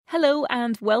Hello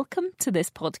and welcome to this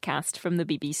podcast from the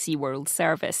BBC World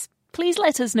Service. Please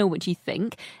let us know what you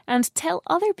think and tell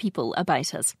other people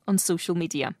about us on social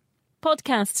media.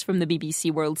 Podcasts from the BBC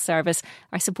World Service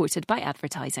are supported by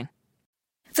advertising.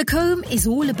 The Comb is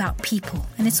all about people,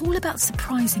 and it's all about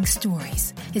surprising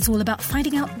stories. It's all about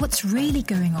finding out what's really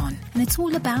going on, and it's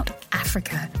all about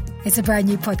Africa. It's a brand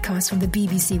new podcast from the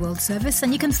BBC World Service,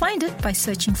 and you can find it by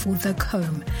searching for The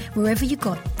Comb, wherever you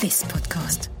got this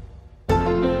podcast.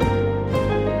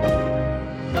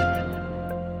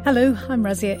 Hello, I'm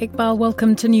Razia Iqbal.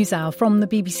 Welcome to NewsHour from the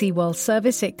BBC World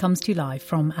Service. It comes to you live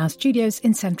from our studios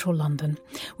in central London.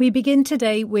 We begin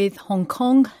today with Hong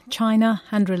Kong, China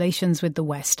and relations with the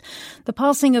West. The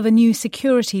passing of a new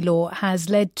security law has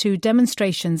led to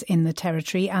demonstrations in the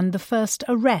territory and the first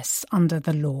arrests under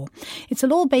the law. It's a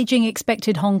law Beijing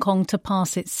expected Hong Kong to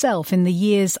pass itself in the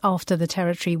years after the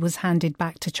territory was handed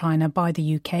back to China by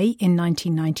the UK in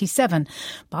 1997.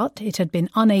 But it had been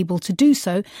unable to do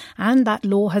so, and that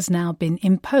law has now been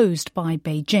imposed by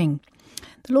Beijing.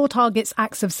 The law targets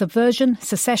acts of subversion,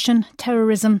 secession,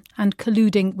 terrorism and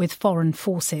colluding with foreign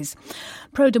forces.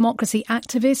 Pro-democracy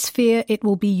activists fear it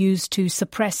will be used to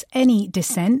suppress any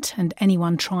dissent, and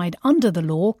anyone tried under the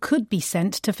law could be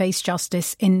sent to face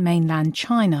justice in mainland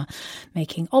China,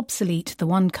 making obsolete the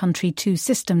one country, two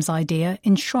systems idea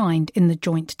enshrined in the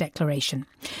joint declaration.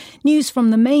 News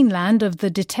from the mainland of the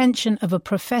detention of a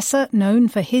professor known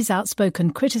for his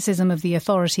outspoken criticism of the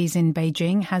authorities in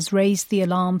Beijing has raised the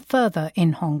alarm further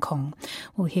in Hong Kong.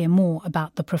 We'll hear more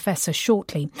about the professor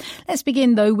shortly. Let's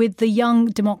begin, though, with the young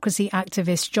democracy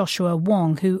activist Joshua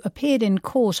Wong, who appeared in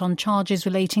court on charges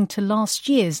relating to last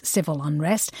year's civil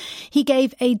unrest. He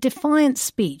gave a defiant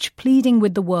speech pleading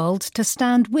with the world to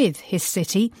stand with his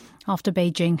city after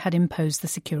Beijing had imposed the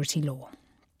security law.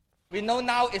 We know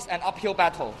now it's an uphill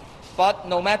battle, but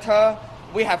no matter,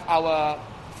 we have our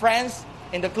friends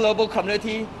in the global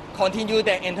community continue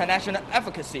their international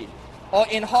advocacy. Or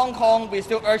in Hong Kong, we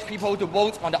still urge people to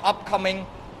vote on the upcoming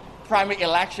primary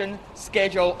election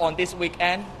scheduled on this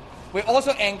weekend. We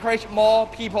also encourage more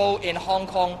people in Hong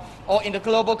Kong or in the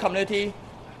global community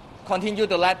continue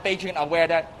to let Beijing aware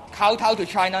that kowtow to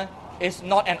China is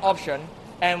not an option,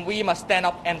 and we must stand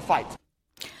up and fight.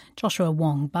 Joshua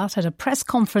Wong, but at a press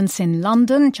conference in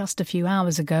London just a few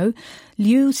hours ago,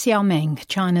 Liu Xiaoming,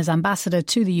 China's ambassador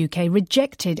to the UK,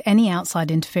 rejected any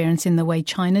outside interference in the way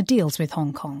China deals with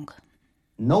Hong Kong.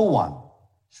 No one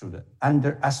should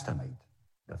underestimate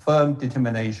the firm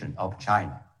determination of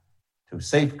China to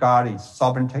safeguard its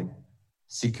sovereignty,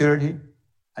 security,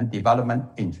 and development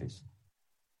interests.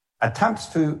 Attempts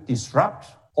to disrupt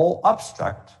or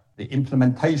obstruct the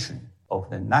implementation of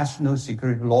the national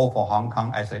security law for Hong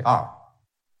Kong SAR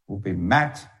will be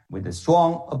met with the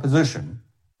strong opposition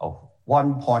of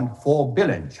 1.4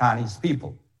 billion Chinese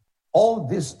people. All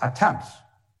these attempts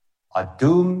are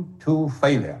doomed to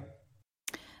failure.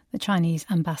 The Chinese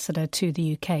ambassador to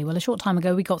the UK. Well, a short time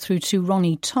ago, we got through to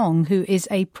Ronnie Tong, who is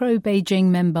a pro-Beijing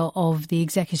member of the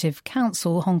Executive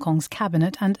Council, Hong Kong's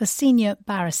cabinet, and a senior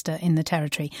barrister in the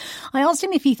territory. I asked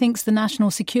him if he thinks the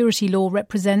national security law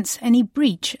represents any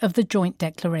breach of the joint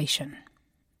declaration.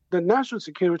 The national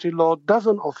security law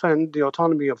doesn't offend the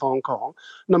autonomy of Hong Kong.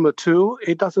 Number two,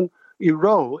 it doesn't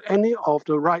erode any of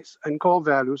the rights and core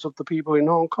values of the people in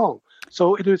Hong Kong.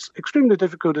 So it is extremely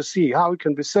difficult to see how it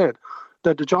can be said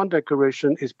that the joint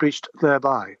declaration is breached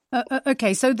thereby.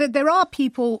 OK, so there are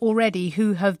people already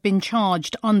who have been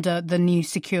charged under the new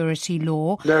security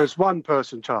law. There is one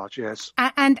person charged, yes.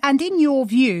 And in your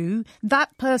view,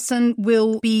 that person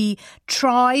will be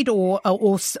tried or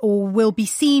will be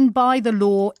seen by the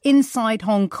law inside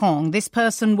Hong Kong. This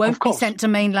person won't be sent to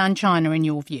mainland China, in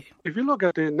your view. If you look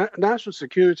at the national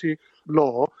security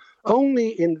law,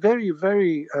 only in very,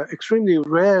 very extremely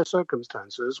rare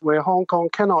circumstances where Hong Kong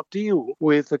cannot deal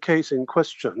with the case in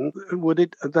question would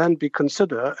it then be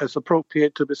considered as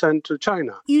appropriate to be sent to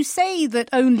China. You say that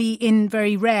only in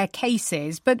very rare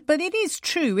cases, but it is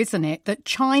true, isn't it, that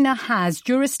China has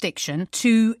jurisdiction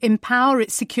to empower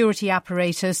its security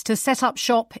apparatus to set up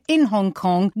shop in Hong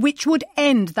Kong, which would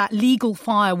end that legal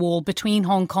firewall between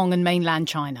Hong Kong and mainland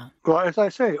China? Well, as I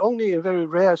say, only in very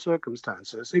rare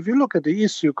circumstances. If you look at the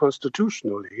issue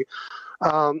constitutionally,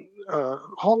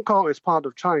 Hong Kong is part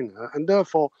of China, and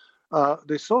therefore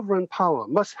the sovereign power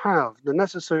must have the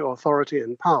necessary authority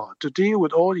and power to deal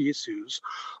with all the issues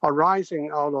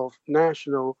arising out of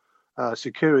national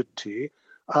security,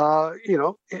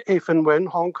 if and when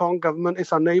Hong Kong government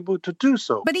is unable to do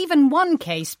so. But even one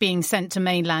case being sent to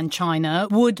mainland China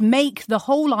would make the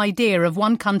whole idea of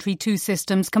one country, two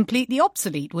systems completely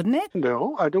obsolete, wouldn't it?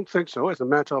 No, I don't think so. It's a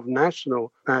matter of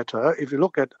national matter. If you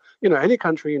look at any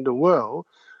country in the world,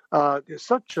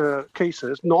 such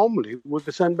cases normally would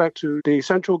be sent back to the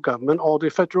central government or the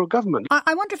federal government.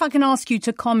 I wonder if I can ask you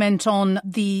to comment on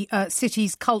the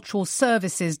city's Cultural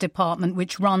Services Department,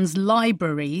 which runs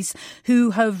libraries,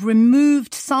 who have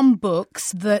removed some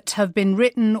books that have been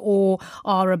written or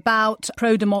are about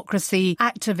pro-democracy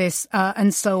activists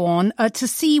and so on, to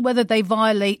see whether they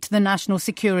violate the national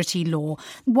security law.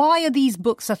 Why are these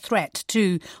books a threat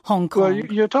to Hong Kong? Well,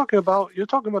 you're talking about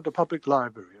the public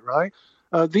library, right?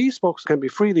 These books can be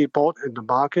freely bought in the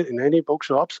market, in any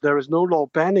bookshops. There is no law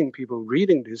banning people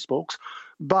reading these books.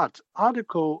 But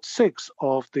Article 6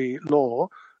 of the law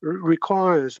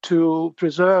requires to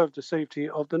preserve the safety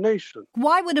of the nation.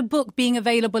 Why would a book being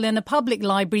available in a public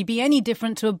library be any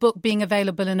different to a book being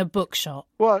available in a bookshop?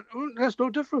 Well, there's no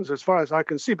difference as far as I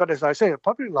can see. But as I say, a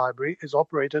public library is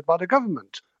operated by the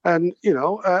government. And,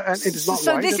 and it is not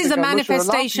so right this that is the a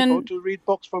manifestation should allow people to read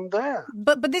books from there.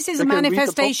 But this is a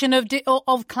manifestation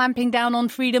of clamping down on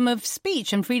freedom of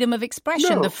speech and freedom of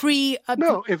expression.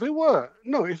 No, if it were,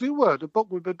 the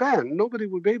book would be banned. Nobody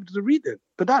would be able to read it.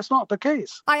 But that's not the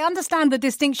case. I understand the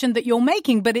distinction that you're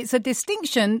making, but it's a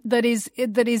distinction that is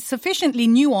sufficiently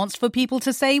nuanced for people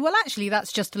to say, well, actually,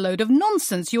 that's just a load of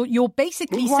nonsense. You're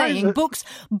basically saying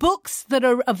books that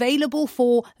are available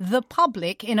for the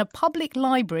public in a public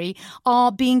library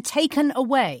are being taken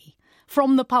away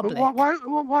from the public.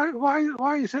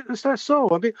 Why is that so?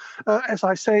 I mean, as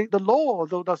I say, the law,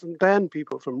 although doesn't ban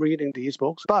people from reading these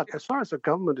books, but as far as the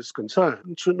government is concerned,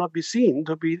 it should not be seen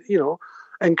to be,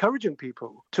 encouraging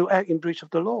people to act in breach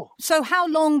of the law. So how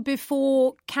long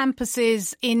before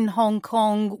campuses in Hong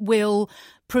Kong will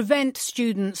prevent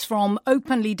students from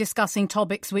openly discussing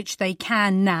topics which they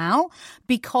can now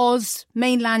because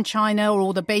mainland China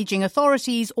or the Beijing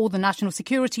authorities or the national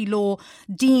security law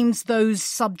deems those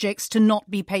subjects to not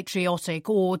be patriotic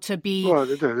or to be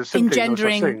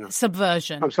engendering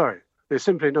subversion? I'm sorry. There's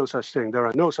simply no such thing. There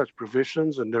are no such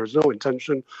provisions and there is no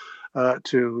intention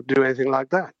to do anything like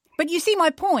that. But you see my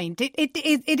point.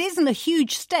 It isn't a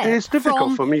huge step. It's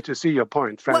difficult for me to see your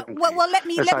point, frankly. Well, let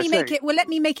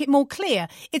me make it more clear.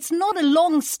 It's not a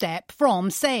long step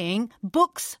from saying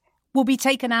books will be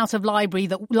taken out of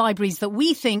libraries that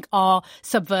we think are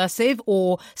subversive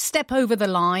or step over the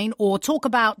line or talk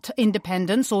about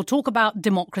independence or talk about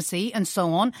democracy and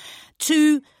so on,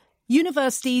 to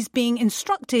universities being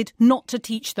instructed not to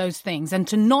teach those things and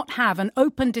to not have an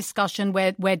open discussion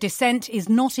where dissent is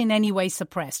not in any way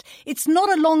suppressed. It's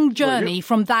not a long journey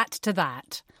from that to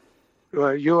that.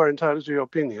 Well, you are entitled to your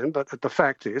opinion, but the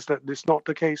fact is that it's not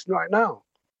the case right now.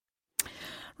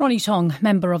 Ronnie Tong,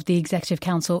 member of the Executive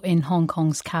Council in Hong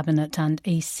Kong's cabinet and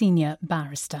a senior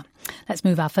barrister. Let's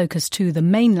move our focus to the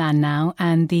mainland now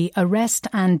and the arrest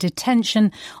and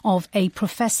detention of a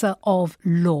professor of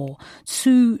law,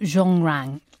 Zhu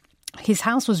Zhongrang. His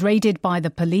house was raided by the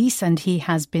police and he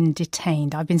has been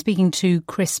detained. I've been speaking to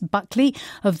Chris Buckley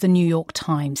of the New York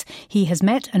Times. He has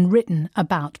met and written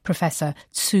about Professor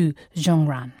Zhu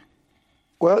Zhongrang.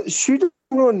 Well, Zhu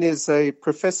Zhongrang is a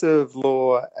professor of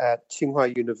law at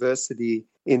Tsinghua University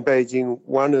in Beijing,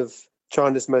 one of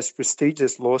China's most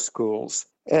prestigious law schools.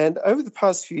 And over the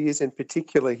past few years in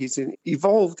particular, he's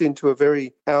evolved into a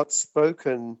very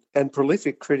outspoken and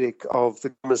prolific critic of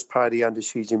the Communist Party under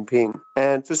Xi Jinping.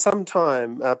 And for some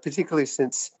time, particularly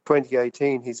since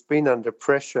 2018, he's been under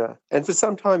pressure. And for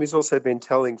some time, he's also been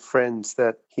telling friends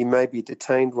that he may be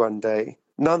detained one day.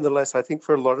 Nonetheless, I think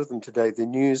for a lot of them today, the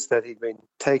news that he'd been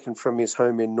taken from his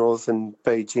home in northern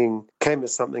Beijing came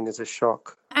as something as a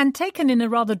shock. And taken in a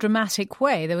rather dramatic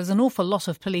way. There was an awful lot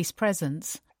of police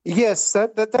presence. Yes,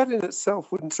 that in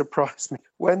itself wouldn't surprise me.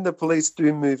 When the police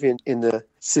do move in a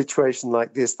situation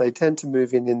like this, they tend to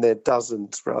move in their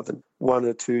dozens rather than one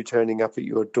or two turning up at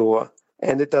your door.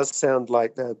 And it does sound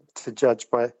like that, to judge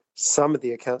by some of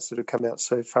the accounts that have come out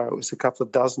so far, it was a couple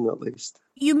of dozen at least.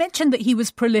 You mentioned that he was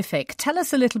prolific. Tell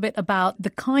us a little bit about the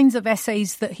kinds of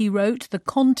essays that he wrote, the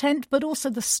content, but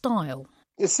also the style.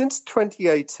 Since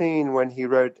 2018, when he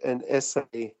wrote an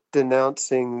essay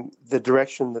denouncing the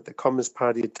direction that the Communist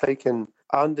Party had taken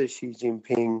under Xi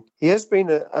Jinping, he has been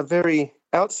a very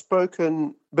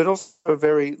outspoken but also a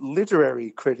very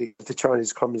literary critic of the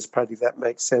Chinese Communist Party, if that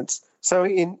makes sense. So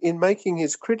in making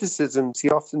his criticisms, he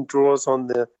often draws on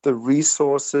the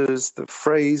resources, the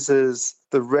phrases,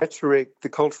 the rhetoric, the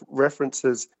cultural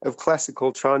references of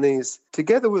classical Chinese,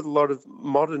 together with a lot of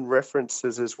modern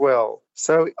references as well.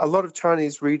 So a lot of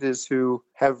Chinese readers who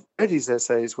have read his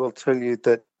essays will tell you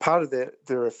that part of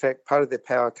their effect, part of their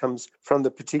power comes from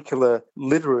the particular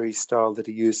literary style that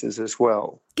he uses as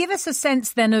well. Give us a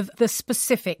sense then of the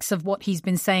specific specifics of what he's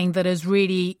been saying that has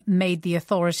really made the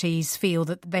authorities feel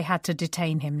that they had to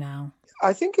detain him now?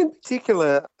 I think in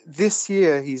particular, this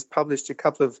year he's published a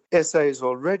couple of essays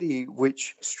already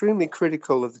which are extremely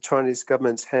critical of the Chinese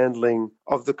government's handling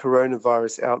of the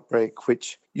coronavirus outbreak,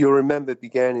 which you'll remember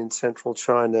began in central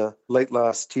China late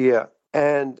last year.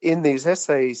 And in these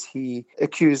essays, he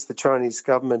accused the Chinese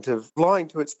government of lying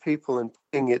to its people and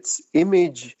putting its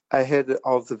image ahead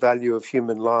of the value of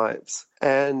human lives.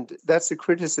 And that's a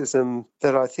criticism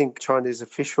that I think Chinese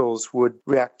officials would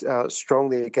react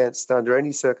strongly against under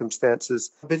any circumstances.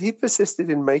 But he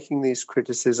persisted in making these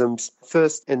criticisms,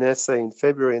 first an essay in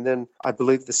February, and then I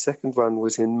believe the second one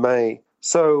was in May.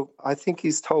 So I think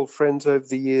he's told friends over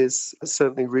the years,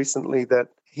 certainly recently, that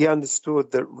he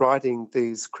understood that writing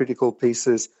these critical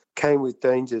pieces came with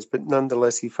dangers, but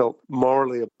nonetheless he felt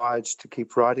morally obliged to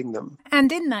keep writing them.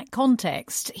 And in that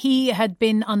context, he had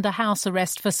been under house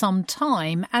arrest for some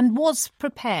time and was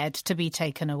prepared to be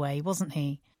taken away, wasn't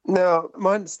he? Now,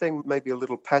 my understanding may be a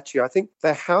little patchy. I think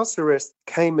the house arrest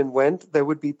came and went. There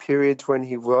would be periods when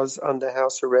he was under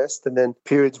house arrest and then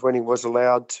periods when he was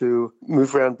allowed to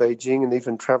move around Beijing and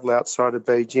even travel outside of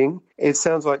Beijing. It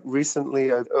sounds like recently,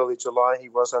 early July, he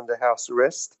was under house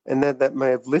arrest, and then that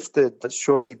may have lifted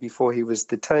shortly before he was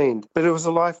detained. But it was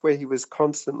a life where he was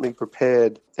constantly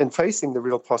prepared and facing the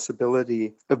real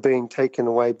possibility of being taken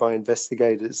away by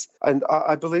investigators. And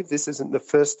I believe this isn't the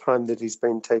first time that he's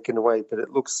been taken away, but it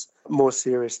looks more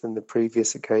serious than the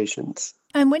previous occasions.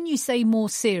 And when you say more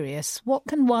serious, what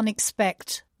can one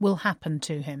expect will happen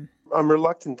to him? I'm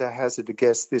reluctant to hazard a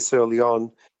guess this early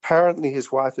on. Apparently,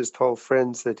 his wife has told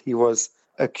friends that he was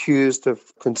accused of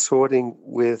consorting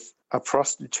with a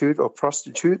prostitute or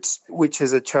prostitutes, which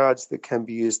is a charge that can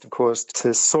be used, of course,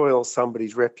 to soil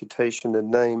somebody's reputation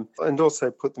and name and also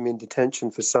put them in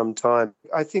detention for some time.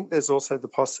 I think there's also the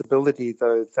possibility,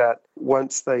 though, that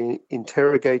once they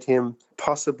interrogate him,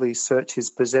 possibly search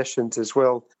his possessions as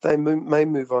well, they may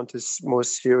move on to more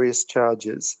serious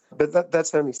charges. But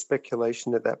that's only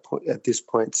speculation at this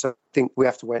point. So I think we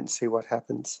have to wait and see what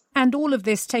happens. And all of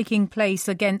this taking place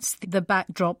against the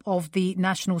backdrop of the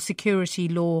national security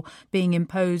law being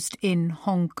imposed in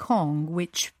Hong Kong,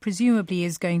 which presumably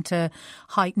is going to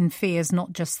heighten fears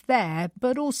not just there,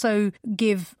 but also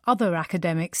give other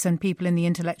academics and people in the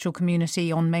intellectual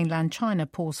community on mainland China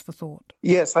pause for thought.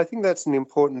 Yes, I think that's an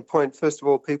important point. First of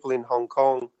all, people in Hong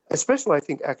Kong, especially I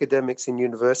think academics in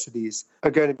universities, are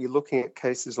going to be looking at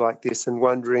cases like this and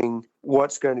wondering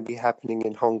what's going to be happening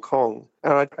in Hong Kong.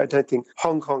 And I don't think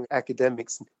Hong Kong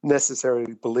academics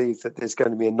necessarily believe that there's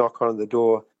going to be a knock on the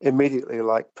door immediately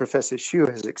like Professor Xu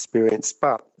has experienced.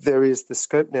 But there is the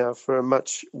scope now for a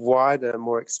much wider,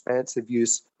 more expansive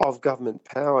use of government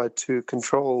power to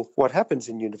control what happens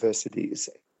in universities.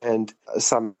 And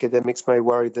some academics may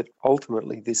worry that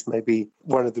ultimately this may be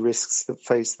one of the risks that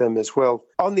face them as well.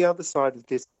 On the other side of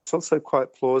this, it's also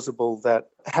quite plausible that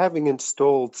having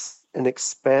installed an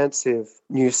expansive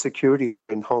new security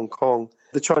in Hong Kong,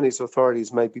 the Chinese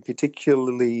authorities may be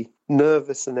particularly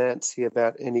nervous and antsy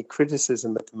about any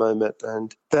criticism at the moment.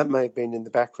 And that may have been in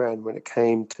the background when it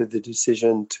came to the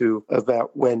decision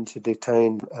about when to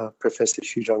detain Professor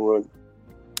Xu Zhongrun.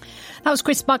 That was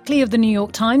Chris Buckley of the New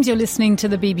York Times. You're listening to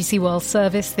the BBC World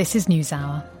Service. This is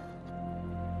NewsHour.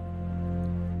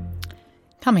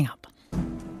 Coming up.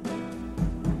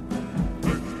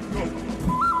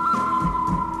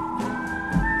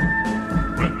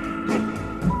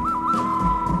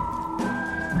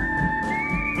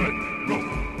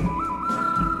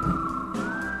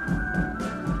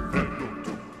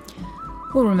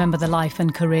 We'll remember the life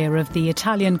and career of the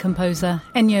Italian composer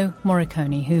Ennio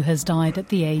Morricone, who has died at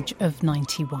the age of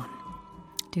 91.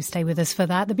 Do stay with us for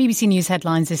that. The BBC News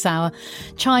headlines this hour.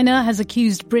 China has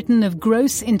accused Britain of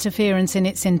gross interference in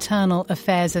its internal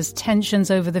affairs as tensions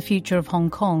over the future of Hong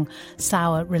Kong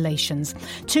sour relations.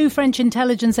 2 French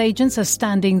intelligence agents are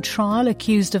standing trial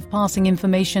accused of passing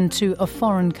information to a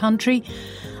foreign country.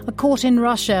 A court in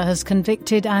Russia has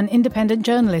convicted an independent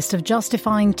journalist of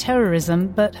justifying terrorism,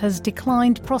 but has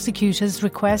declined prosecutors'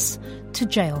 requests to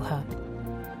jail her.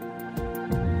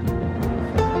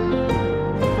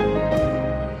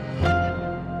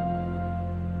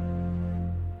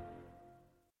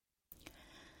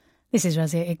 This is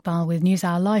Razia Iqbal with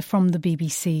NewsHour live from the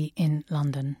BBC in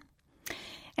London.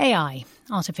 AI,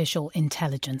 artificial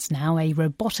intelligence now, a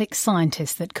robotic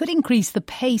scientist that could increase the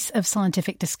pace of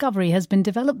scientific discovery, has been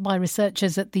developed by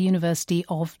researchers at the University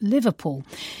of Liverpool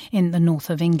in the north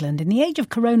of England. In the age of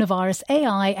coronavirus,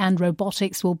 AI and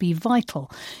robotics will be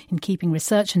vital in keeping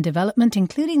research and development,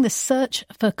 including the search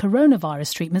for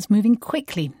coronavirus treatments, moving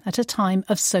quickly at a time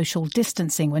of social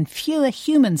distancing when fewer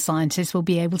human scientists will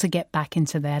be able to get back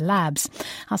into their labs.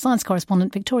 Our science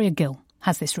correspondent Victoria Gill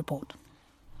has this report.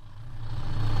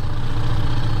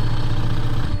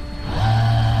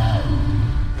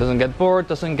 Doesn't get bored,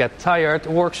 doesn't get tired,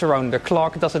 works around the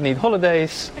clock, doesn't need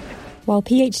holidays. While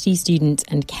PhD student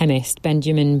and chemist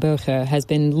Benjamin Burger has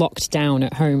been locked down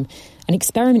at home, an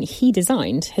experiment he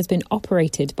designed has been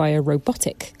operated by a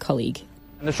robotic colleague.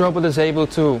 And this robot is able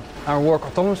to work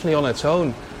autonomously on its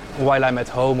own while I'm at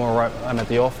home or I'm at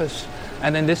the office.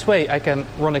 And in this way I can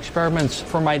run experiments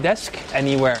from my desk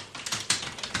anywhere.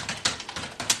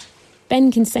 Ben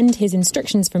can send his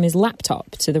instructions from his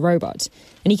laptop to the robot,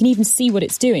 and he can even see what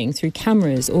it's doing through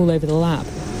cameras all over the lab.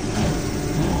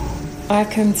 I've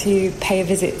come to pay a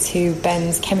visit to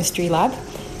Ben's chemistry lab,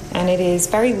 and it is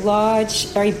very large,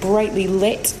 very brightly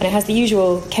lit, and it has the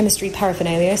usual chemistry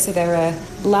paraphernalia. So there are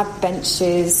lab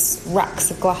benches,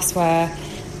 racks of glassware,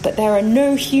 but there are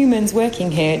no humans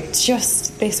working here,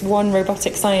 just this one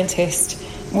robotic scientist,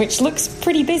 which looks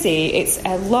pretty busy. It's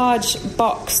a large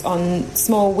box on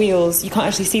small wheels. You can't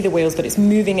actually see the wheels, but it's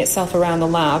moving itself around the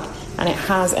lab, and it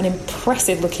has an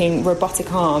impressive-looking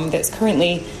robotic arm that's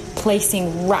currently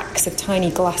placing racks of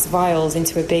tiny glass vials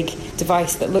into a big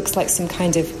device that looks like some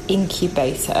kind of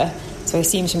incubator. So I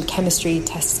assume some chemistry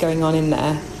tests going on in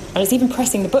there. And it's even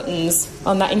pressing the buttons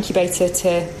on that incubator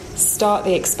to start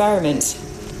the experiment.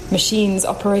 Machines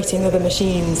operating other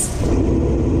machines.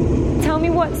 Tell me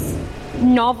what's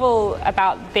novel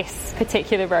about this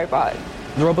particular robot.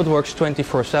 The robot works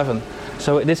 24/7,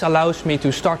 so this allows me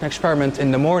to start an experiment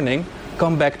in the morning,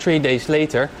 come back 3 days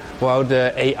later while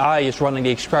the AI is running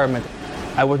the experiment.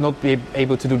 I would not be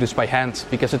able to do this by hand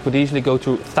because it would easily go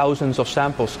through thousands of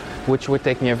samples, which would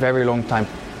take me a very long time.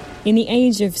 In the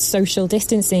age of social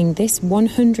distancing, this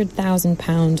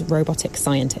 £100,000 robotic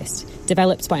scientist,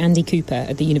 developed by Andy Cooper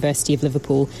at the University of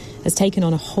Liverpool, has taken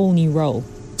on a whole new role.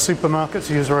 Supermarkets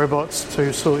use robots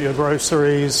to sort your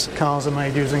groceries, cars are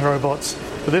made using robots.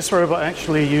 But this robot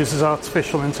actually uses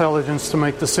artificial intelligence to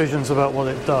make decisions about what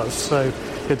it does. So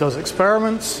it does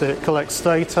experiments, it collects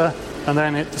data, and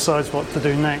then it decides what to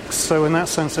do next. So in that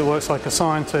sense, it works like a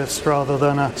scientist rather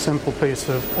than a simple piece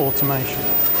of automation.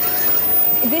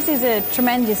 This is a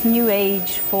tremendous new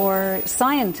age for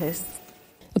scientists.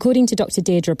 According to Dr.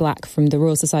 Deirdre Black from the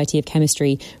Royal Society of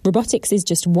Chemistry, robotics is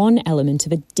just one element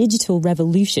of a digital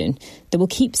revolution that will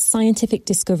keep scientific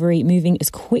discovery moving as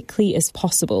quickly as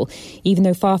possible, even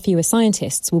though far fewer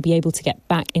scientists will be able to get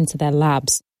back into their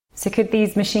labs. So could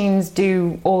these machines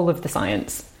do all of the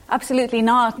science? Absolutely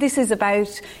not. This is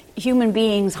about human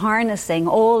beings harnessing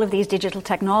all of these digital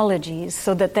technologies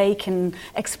so that they can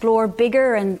explore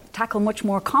bigger and tackle much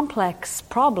more complex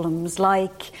problems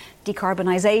like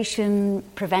decarbonisation,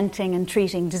 preventing and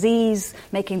treating disease,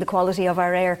 making the quality of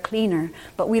our air cleaner.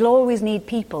 But we'll always need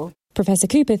people. Professor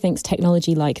Cooper thinks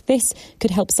technology like this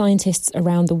could help scientists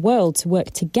around the world to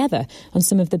work together on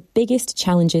some of the biggest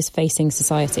challenges facing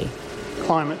society.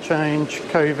 Climate change,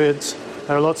 COVID,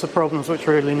 there are lots of problems which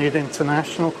really need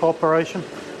international cooperation.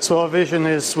 So our vision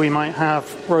is we might have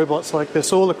robots like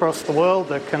this all across the world.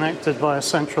 They're connected by a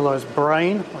centralised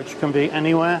brain, which can be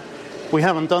anywhere. We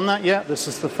haven't done that yet. This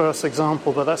is the first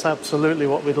example, but that's absolutely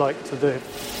what we'd like to do.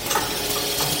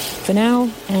 For now,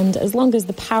 and as long as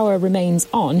the power remains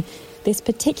on, this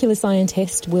particular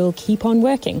scientist will keep on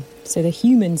working, so the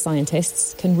human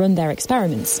scientists can run their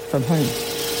experiments from home.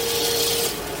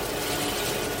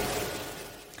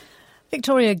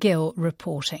 Victoria Gill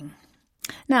reporting.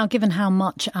 Now, given how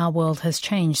much our world has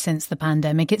changed since the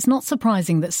pandemic, it's not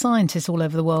surprising that scientists all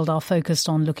over the world are focused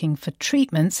on looking for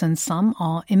treatments, and some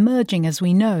are emerging, as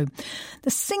we know. The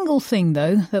single thing,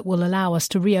 though, that will allow us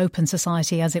to reopen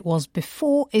society as it was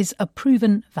before is a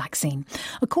proven vaccine.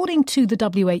 According to the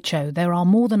WHO, there are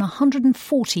more than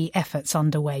 140 efforts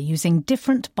underway using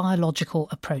different biological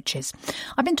approaches.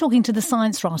 I've been talking to the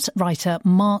science writer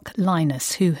Mark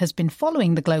Lynas, who has been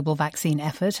following the global vaccine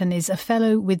effort and is a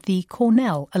fellow with the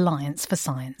Cornell Alliance for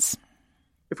Science.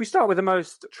 If we start with the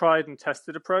most tried and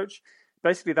tested approach,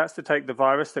 basically that's to take the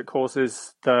virus that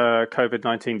causes the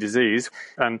COVID-19 disease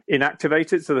and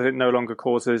inactivate it so that it no longer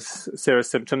causes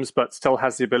serious symptoms but still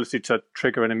has the ability to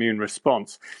trigger an immune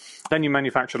response. Then you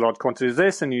manufacture large quantities of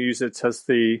this and you use it as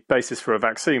the basis for a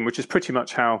vaccine, which is pretty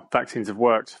much how vaccines have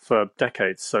worked for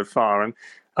decades so far. And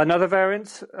Another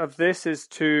variant of this is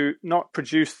to not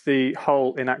produce the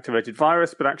whole inactivated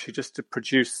virus, but actually just to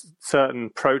produce certain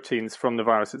proteins from the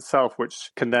virus itself,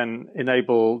 which can then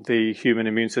enable the human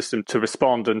immune system to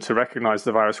respond and to recognize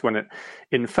the virus when it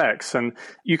infects. And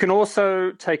you can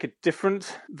also take a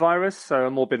different virus, so a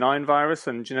more benign virus,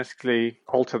 and genetically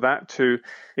alter that to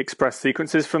express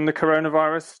sequences from the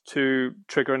coronavirus to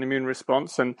trigger an immune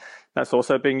response. And that's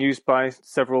also being used by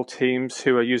several teams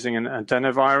who are using an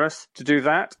adenovirus to do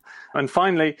that. And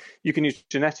finally, you can use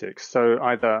genetics, so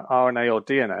either RNA or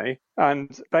DNA.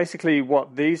 And basically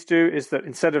what these do is that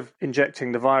instead of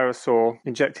injecting the virus or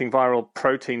injecting viral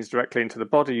proteins directly into the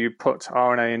body, you put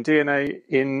RNA and DNA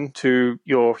into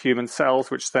your human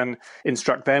cells, which then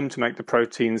instruct them to make the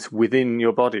proteins within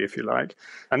your body, if you like.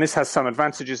 And this has some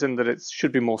advantages in that it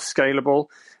should be more scalable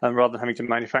rather than having to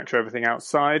manufacture everything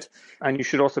outside. And you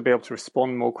should also be able to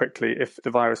respond more quickly if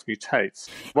the virus mutates.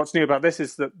 What's new about this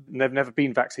is that there have never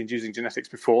been vaccines using genetics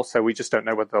before, so we just don't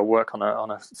know whether they'll work on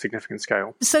a significant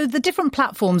scale. So the different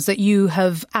platforms that you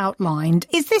have outlined,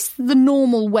 is this the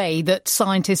normal way that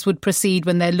scientists would proceed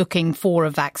when they're looking for a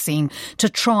vaccine, to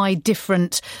try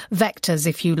different vectors,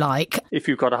 if you like? If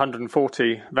you've got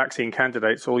 140 vaccine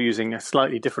candidates all using a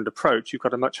slightly different approach, you've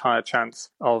got a much higher chance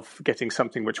of getting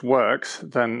something which works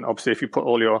than obviously if you put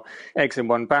all your eggs in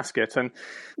one basket. And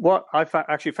what I've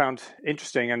actually found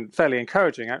interesting and fairly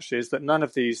encouraging actually is that none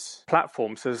of these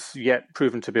platforms has yet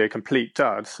proven to be a complete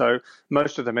dud. So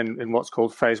most of them in what's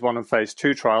called phase 1 and phase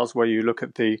 2 trials, where you look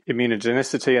at the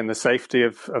immunogenicity and the safety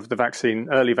of the vaccine,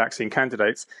 early vaccine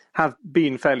candidates, have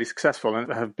been fairly successful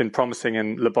and have been promising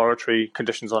in laboratory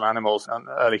conditions on animals and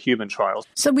early human trials.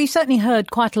 So we've certainly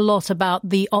heard quite a lot about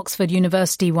the Oxford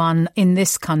University one in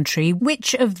this country.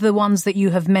 Which of the ones that you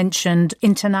have mentioned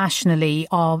internationally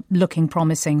are looking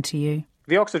promising to you?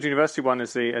 The Oxford University one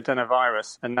is the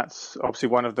adenovirus, and that's obviously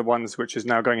one of the ones which is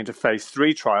now going into phase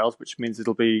 3 trials, which means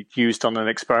it'll be used on an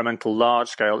experimental large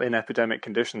scale in epidemic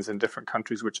conditions in different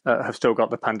countries which have still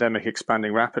got the pandemic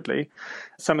expanding rapidly.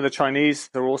 Some of the Chinese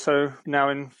are also now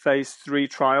in phase 3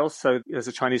 trials. So there's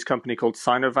a Chinese company called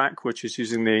Sinovac, which is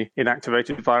using the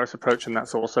inactivated virus approach, and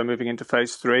that's also moving into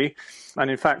phase 3. And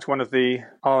in fact, one of the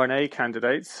RNA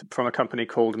candidates from a company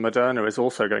called Moderna is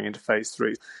also going into phase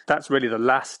 3. That's really the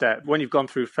last step. When you've gone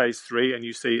through phase 3 and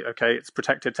you see, okay, it's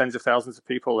protected tens of thousands of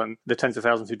people and the tens of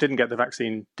thousands who didn't get the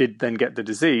vaccine did then get the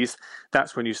disease,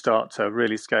 that's when you start to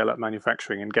really scale up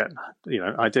manufacturing and get,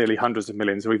 ideally hundreds of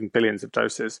millions or even billions of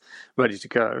doses ready to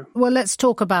go. Well, let's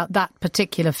talk about that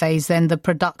particular phase then,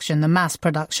 the mass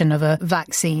production of a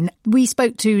vaccine. We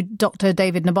spoke to Dr.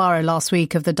 David Nabarro last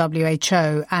week of the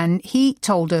WHO, and he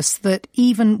told us that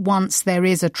even once there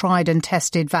is a tried and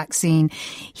tested vaccine,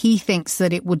 he thinks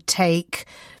that it would take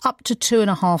up to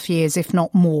 2.5 years, if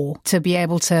not more, to be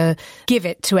able to give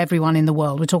it to everyone in the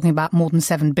world. We're talking about more than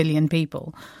 7 billion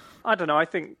people. I don't know. I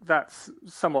think that's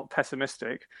somewhat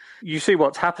pessimistic. You see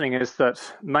what's happening is that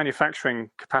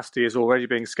manufacturing capacity is already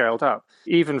being scaled up,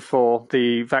 even for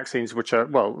the vaccines which are,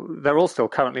 they're all still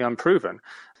currently unproven.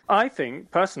 I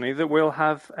think, personally, that we'll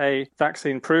have a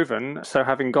vaccine proven, so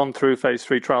having gone through phase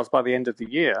 3 trials by the end of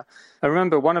the year. And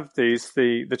remember, one of these,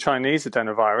 the Chinese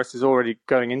adenovirus, is already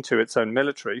going into its own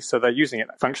military, so they're using it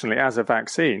functionally as a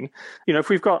vaccine. If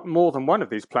we've got more than one of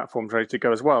these platforms ready to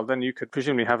go as well, then you could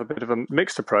presumably have a bit of a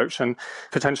mixed approach and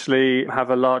potentially have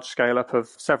a large scale-up of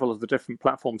several of the different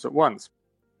platforms at once.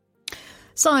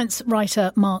 Science writer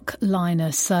Mark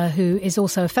Lynas, who is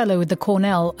also a fellow with the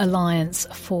Cornell Alliance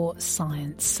for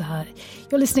Science.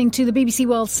 You're listening to the BBC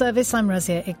World Service. I'm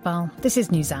Razia Iqbal. This is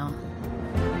NewsHour.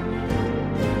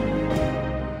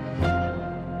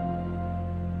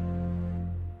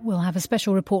 We'll have a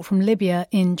special report from Libya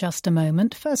in just a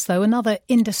moment. First, though, another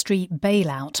industry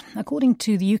bailout. According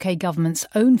to the UK government's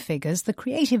own figures, the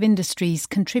creative industries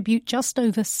contribute just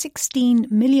over $16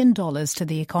 million to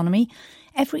the economy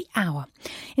every hour.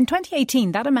 In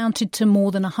 2018, that amounted to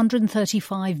more than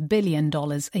 $135 billion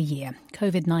a year.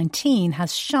 COVID-19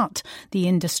 has shut the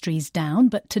industries down,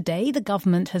 but today the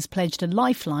government has pledged a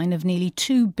lifeline of nearly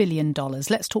 $2 billion.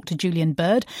 Let's talk to Julian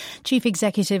Bird, Chief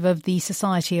Executive of the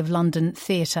Society of London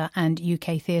Theatre and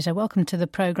UK Theatre. Welcome to the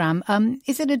programme.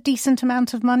 Is it a decent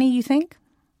amount of money, you think?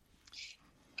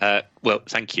 Well,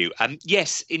 thank you.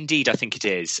 Yes, indeed, I think it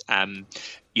is.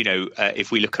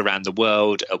 if we look around the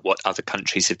world at what other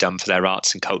countries have done for their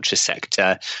arts and culture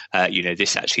sector,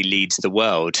 this actually leads the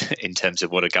world in terms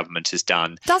of what a government has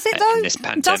done. Does it though? In this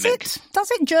pandemic.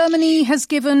 Does it? Germany has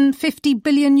given 50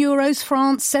 billion euros,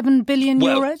 France 7 billion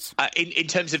euros. In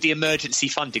terms of the emergency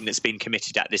funding that's been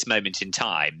committed at this moment in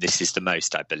time, this is the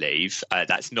most, I believe.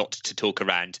 That's not to talk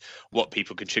around what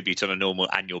people contribute on a normal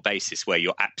annual basis, where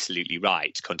you're absolutely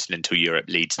right. Continental Europe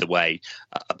leads the way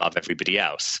above everybody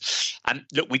else. And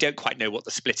look, we don't quite know what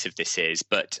the split of this is,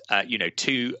 but,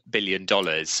 $2 billion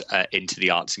into the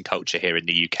arts and culture here in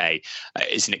the UK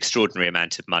is an extraordinary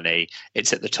amount of money.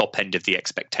 It's at the top end of the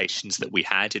expectations that we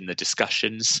had in the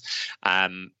discussions.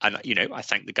 And I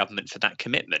thank the government for that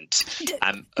commitment.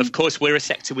 Of course, we're a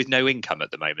sector with no income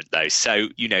at the moment, though. So,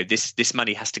 this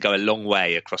money has to go a long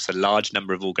way across a large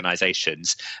number of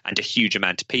organisations and a huge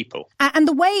amount of people. And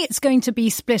the way it's going to be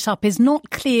split up is not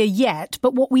clear yet,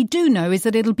 but what we do know is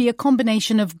that it'll be a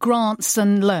combination of grants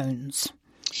and loans.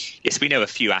 Yes, we know a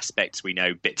few aspects. We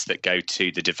know bits that go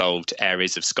to the devolved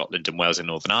areas of Scotland and Wales and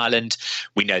Northern Ireland.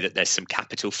 We know that there's some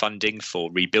capital funding for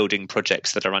rebuilding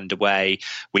projects that are underway.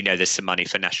 We know there's some money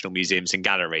for national museums and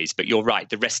galleries. But you're right,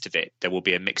 the rest of it, there will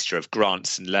be a mixture of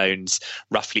grants and loans,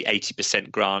 roughly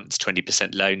 80% grants,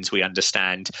 20% loans, we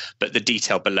understand. But the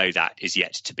detail below that is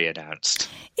yet to be announced.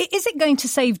 Is it going to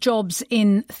save jobs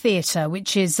in theatre,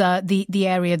 which is the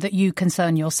area that you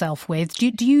concern yourself with?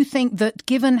 Do you think that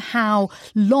given how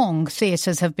long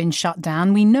theatres have been shut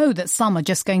down, we know that some are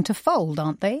just going to fold,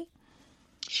 aren't they?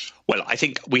 Well, I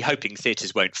think we're hoping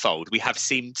theatres won't fold. We have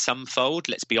seen some fold,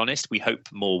 let's be honest. We hope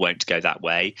more won't go that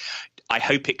way. I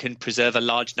hope it can preserve a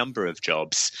large number of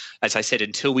jobs. As I said,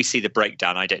 until we see the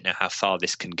breakdown, I don't know how far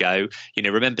this can go.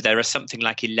 Remember, there are something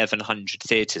like 1,100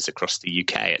 theatres across the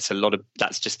UK. It's a lot of,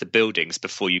 that's just the buildings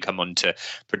before you come on to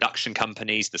production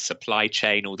companies, the supply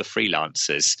chain, or the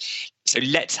freelancers. So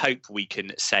let's hope we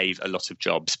can save a lot of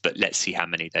jobs, but let's see how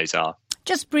many those are.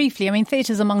 Just briefly,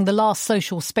 theatre's among the last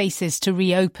social spaces to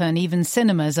reopen. Even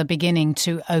cinemas are beginning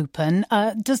to open.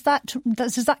 Does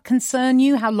that concern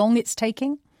you, how long it's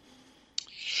taking?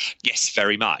 Yes,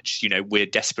 very much. We're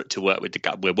desperate to work with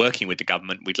we're working with the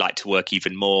government. We'd like to work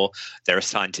even more. There are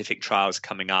scientific trials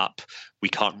coming up. We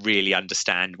can't really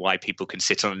understand why people can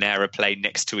sit on an aeroplane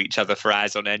next to each other for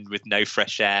hours on end with no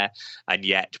fresh air, and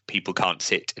yet people can't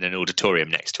sit in an auditorium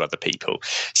next to other people.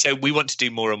 So we want to do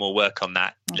more and more work on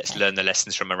that. Okay. Let's learn the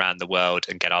lessons from around the world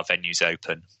and get our venues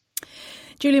open.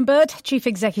 Julian Bird, Chief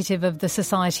Executive of the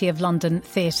Society of London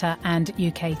Theatre and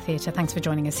UK Theatre. Thanks for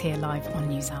joining us here live on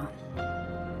NewsHour.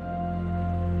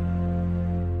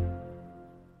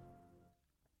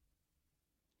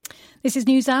 This is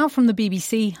NewsHour from the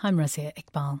BBC. I'm Razia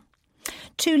Iqbal.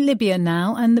 To Libya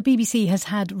now, and the BBC has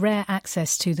had rare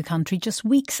access to the country just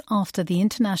weeks after the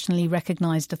internationally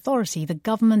recognised authority, the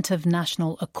Government of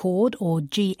National Accord, or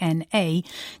GNA,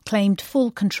 claimed full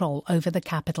control over the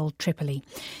capital, Tripoli.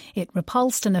 It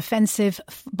repulsed an offensive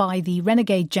by the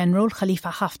renegade general Khalifa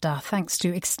Haftar thanks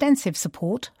to extensive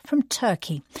support from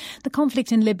Turkey. The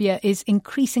conflict in Libya is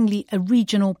increasingly a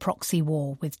regional proxy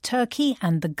war, with Turkey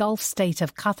and the Gulf state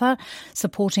of Qatar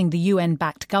supporting the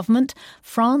UN-backed government,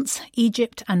 France,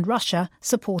 Egypt and Russia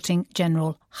supporting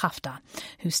General Haftar,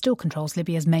 who still controls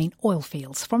Libya's main oil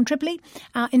fields. From Tripoli,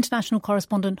 our international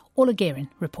correspondent Ola Guerin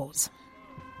reports.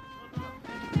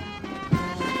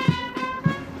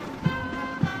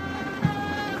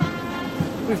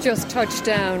 We've just touched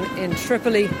down in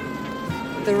Tripoli.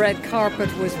 The red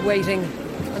carpet was waiting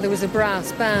and there was a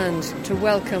brass band to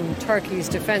welcome Turkey's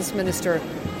defence minister.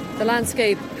 The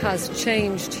landscape has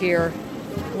changed here.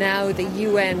 Now the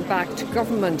UN-backed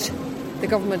government, the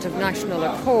Government of National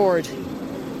Accord,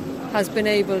 has been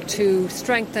able to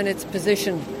strengthen its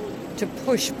position to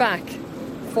push back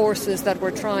forces that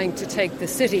were trying to take the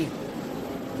city.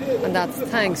 And that's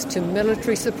thanks to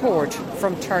military support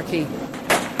from Turkey.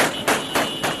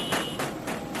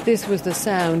 This was the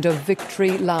sound of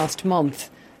victory last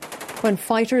month, when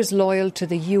fighters loyal to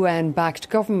the UN-backed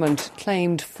government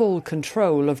claimed full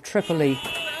control of Tripoli.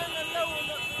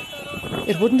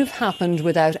 It wouldn't have happened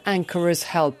without Ankara's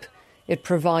help. It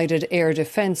provided air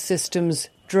defence systems,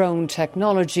 drone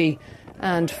technology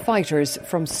and fighters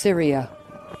from Syria.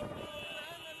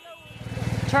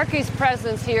 Turkey's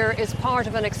presence here is part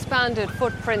of an expanded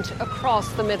footprint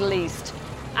across the Middle East.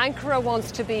 Ankara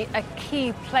wants to be a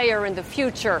key player in the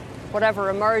future, whatever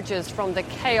emerges from the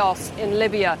chaos in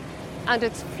Libya, and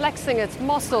it's flexing its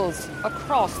muscles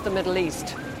across the Middle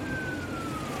East.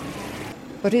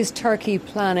 But is Turkey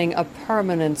planning a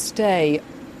permanent stay?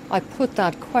 I put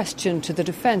that question to the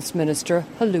Defence Minister,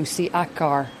 Hulusi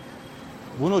Akar.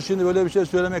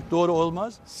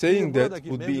 Saying that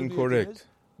would be incorrect.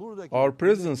 Our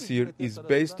presence here is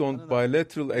based on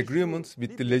bilateral agreements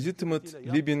with the legitimate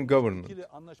Libyan government,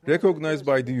 recognized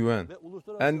by the UN,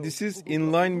 and this is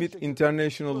in line with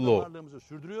international law.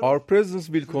 Our presence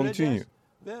will continue.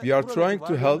 We are trying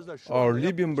to help our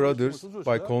Libyan brothers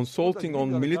by consulting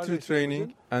on military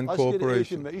training and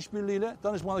cooperation.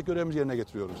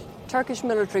 Turkish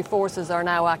military forces are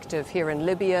now active here in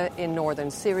Libya, in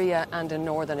northern Syria and in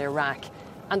northern Iraq.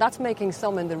 And that's making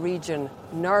some in the region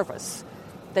nervous.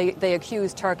 They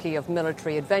accuse Turkey of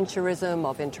military adventurism,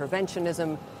 of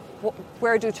interventionism.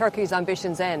 Where do Turkey's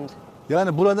ambitions end? The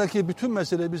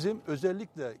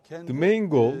main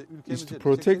goal is to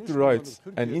protect the rights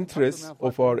and interests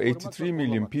of our 83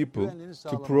 million people,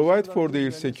 to provide for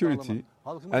their security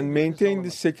and maintain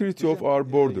the security of our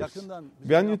borders.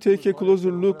 When you take a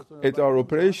closer look at our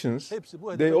operations,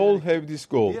 they all have this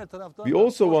goal. We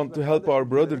also want to help our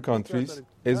brother countries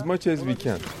as much as we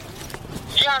can.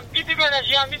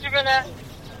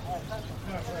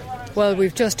 Well,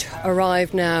 we've just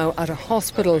arrived now at a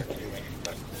hospital.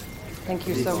 Thank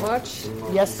you so much.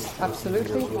 Yes,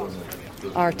 absolutely.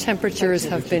 Our temperatures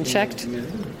have been checked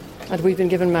and we've been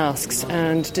given masks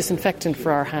and disinfectant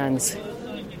for our hands.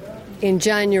 In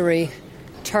January,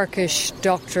 Turkish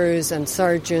doctors and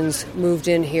surgeons moved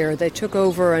in here. They took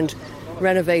over and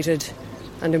renovated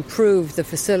and improved the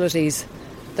facilities.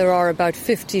 There are about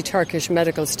 50 Turkish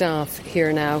medical staff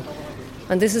here now.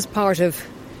 And this is part of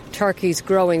Turkey's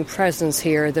growing presence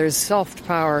here. There's soft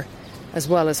power as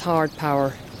well as hard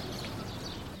power.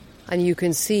 And you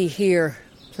can see here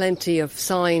plenty of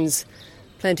signs,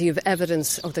 plenty of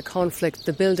evidence of the conflict.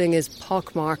 The building is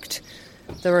pockmarked.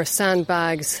 There are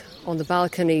sandbags on the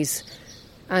balconies.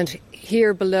 And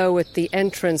here below at the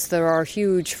entrance there are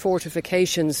huge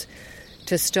fortifications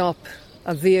to stop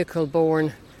a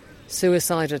vehicle-borne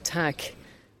suicide attack.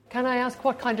 Can I ask,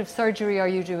 what kind of surgery are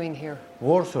you doing here?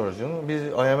 War surgeon.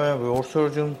 I am a war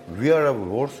surgeon. We are a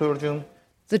war surgeon.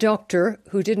 The doctor,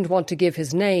 who didn't want to give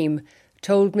his name,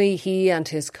 told me he and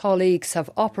his colleagues have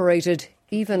operated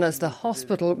even as the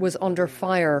hospital was under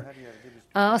fire.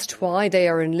 Asked why they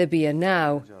are in Libya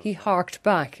now, he harked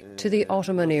back to the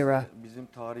Ottoman era.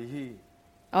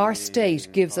 Our state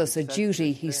gives us a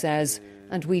duty, he says,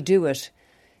 and we do it.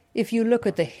 If you look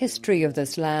at the history of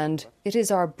this land, it is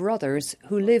our brothers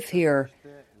who live here.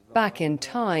 Back in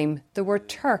time, there were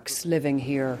Turks living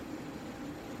here.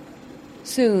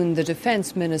 Soon the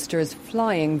defence minister's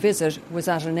flying visit was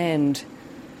at an end.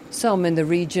 Some in the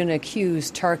region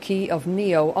accuse Turkey of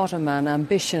neo-Ottoman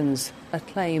ambitions, a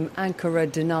claim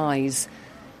Ankara denies.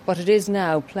 But it is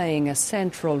now playing a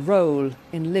central role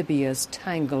in Libya's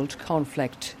tangled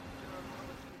conflict.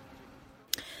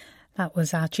 That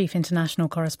was our chief international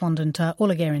correspondent,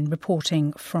 Ola Guerin,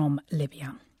 reporting from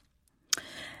Libya.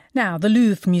 Now, the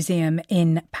Louvre Museum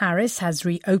in Paris has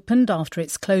reopened after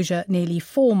its closure nearly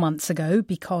 4 months ago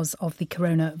because of the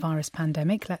coronavirus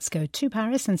pandemic. Let's go to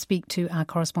Paris and speak to our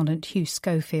correspondent, Hugh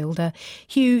Schofield.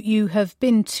 Hugh, you have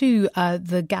been to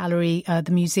the gallery,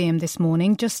 the museum this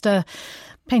morning. Just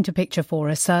paint a picture for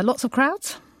us. Lots of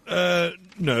crowds?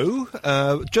 No,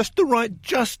 just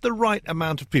the right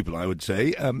amount of people, I would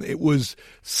say. It was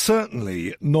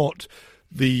certainly not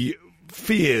the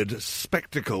feared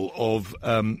spectacle of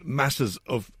masses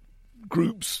of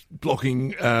groups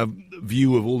blocking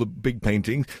view of all the big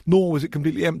paintings, nor was it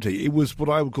completely empty. It was what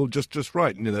I would call just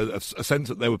right. You know, a sense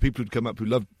that there were people who'd come up who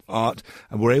loved art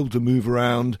and were able to move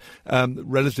around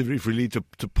relatively freely, to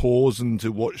pause and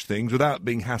to watch things without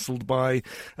being hassled by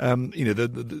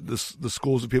the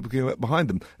scores of people coming up behind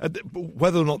them.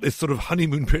 Whether or not this sort of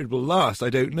honeymoon period will last, I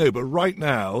don't know. But right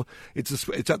now, it's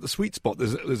at the sweet spot.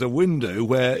 There's a window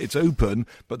where it's open,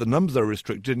 but the numbers are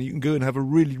restricted, and you can go and have a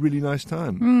really, really nice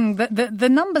time. The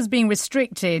numbers being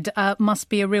restricted must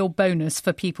be a real bonus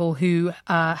for people who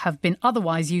have been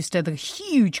otherwise used to the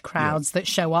huge crowds that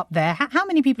show up there. How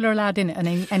many people are allowed in at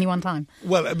any one time?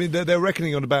 Well, I mean, they're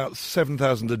reckoning on about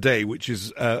 7,000 a day, which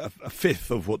is a fifth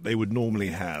of what they would normally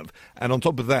have. And on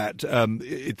top of that,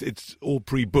 it's all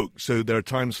pre-booked, so there are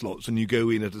time slots, and you go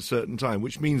in at a certain time,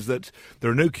 which means that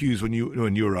there are no queues when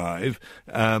you arrive.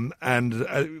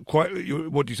 Quite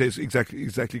what you say is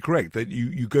exactly correct. That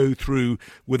you go through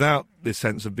without this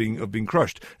sense of being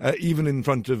crushed. Even in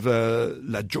front of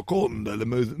La Gioconda,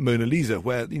 the Mona Lisa,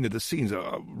 where the scenes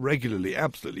are regularly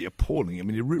absolutely appalling. I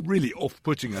mean, really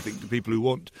off-putting, I think, to people who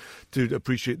want to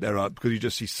appreciate their art, because you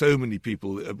just see so many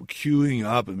people queuing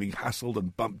up and being hassled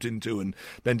and bumped into and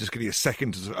then just getting a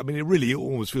second. I mean, it really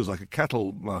almost feels like a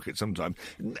cattle market sometimes.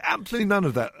 Absolutely none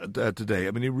of that today.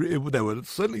 I mean, there were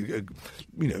certainly,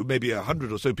 maybe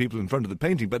 100 or so people in front of the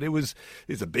painting, but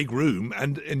it's a big room,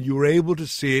 and you were able to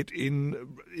see it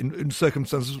in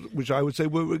circumstances which I would say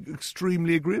were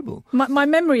extremely agreeable. My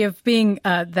memory of being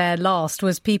there last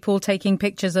was people taking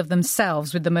pictures of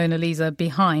themselves with the Mona Lisa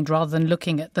behind, rather than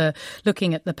looking at the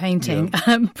painting.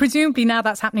 Yeah. Presumably now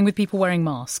that's happening with people wearing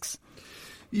masks.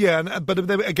 Yeah, but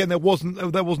again, there wasn't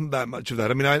that much of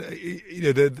that. I mean,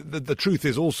 the truth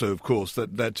is also, of course,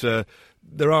 that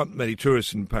there aren't many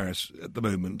tourists in Paris at the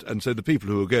moment, and so the people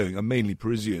who are going are mainly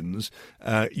Parisians.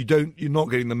 You're not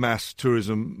getting the mass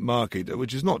tourism market,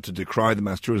 which is not to decry the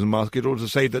mass tourism market or to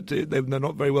say that they're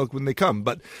not very welcome when they come.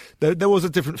 But there was a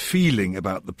different feeling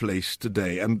about the place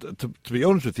today, and to be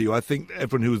honest with you, I think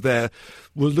everyone who was there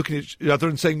was looking at each other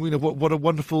and saying, what a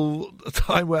wonderful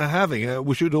time we're having. I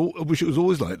wish it was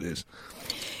always like this.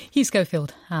 Hugh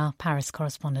Schofield, our Paris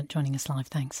correspondent, joining us live.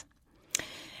 Thanks.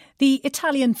 The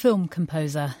Italian film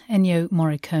composer Ennio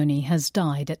Morricone has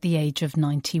died at the age of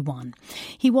 91.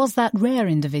 He was that rare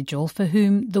individual for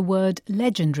whom the word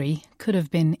legendary could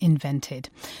have been invented.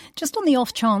 Just on the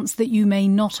off chance that you may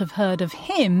not have heard of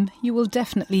him, you will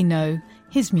definitely know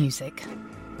his music.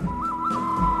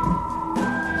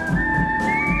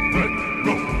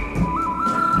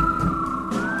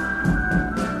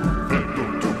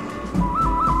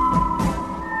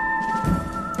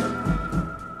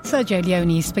 Sergio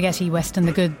Leone's spaghetti western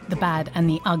The Good, the Bad and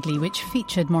the Ugly, which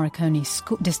featured Morricone's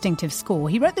distinctive score.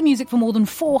 He wrote the music for more than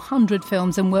 400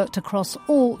 films and worked across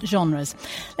all genres.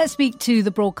 Let's speak to the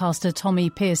broadcaster Tommy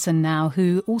Pearson now,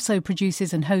 who also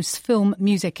produces and hosts film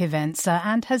music events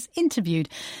and has interviewed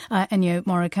Ennio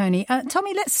Morricone.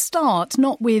 Tommy, let's start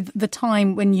not with the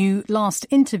time when you last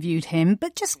interviewed him,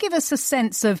 but just give us a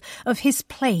sense of his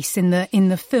place in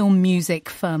the film music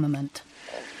firmament.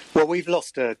 Well, we've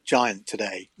lost a giant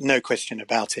today, no question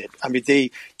about it. I mean,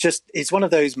 it's one of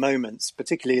those moments,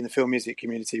 particularly in the film music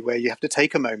community, where you have to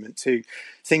take a moment to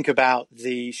think about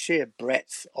the sheer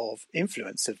breadth of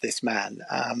influence of this man.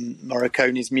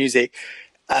 Morricone's music,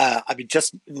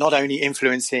 just not only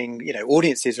influencing,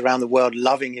 audiences around the world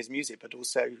loving his music, but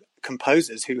also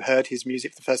composers who heard his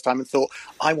music for the first time and thought,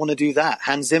 I want to do that.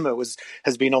 Hans Zimmer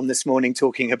has been on this morning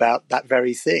talking about that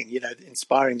very thing,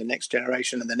 inspiring the next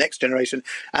generation and the next generation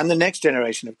and the next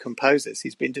generation of composers.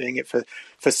 He's been doing it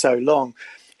for so long.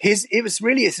 It was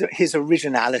really his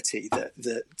originality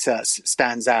that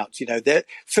stands out.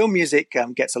 Film music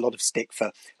gets a lot of stick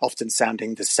for often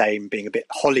sounding the same, being a bit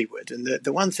Hollywood. And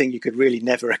the one thing you could really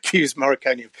never accuse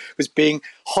Morricone of was being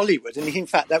Hollywood. And in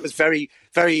fact, that was very,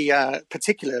 very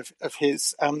particular of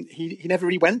his. He never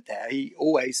really went there. He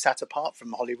always sat apart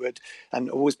from Hollywood and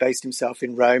always based himself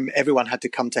in Rome. Everyone had to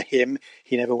come to him.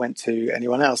 He never went to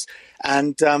anyone else.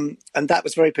 And that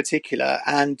was very particular.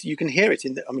 And you can hear it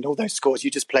in all those scores. You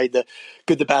just played the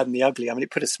Good, the Bad and the Ugly. I mean, it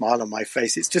put a smile on my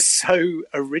face. It's just so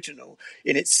original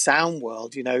in its sound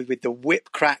world, with the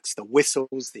whip cracks, the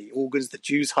whistles, the organs, the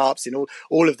Jews harps in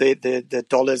all of the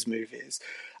Dollars movies.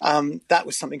 That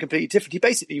was something completely different. He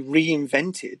basically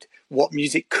reinvented what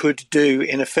music could do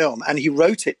in a film, and he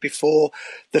wrote it before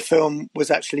the film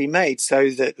was actually made, so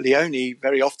that Leone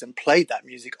very often played that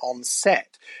music on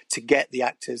set to get the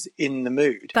actors in the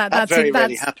mood. That very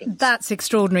rarely happens. That's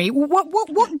extraordinary.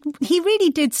 What he really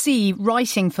did see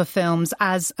writing for films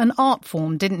as an art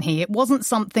form, didn't he? It wasn't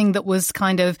something that was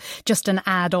kind of just an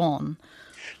add-on.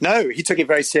 No, he took it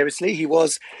very seriously. He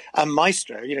was a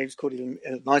maestro. He was called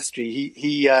a maestro.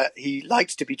 He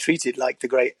liked to be treated like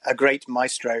a great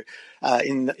maestro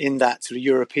in that sort of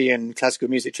European classical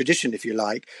music tradition, if you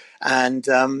like, and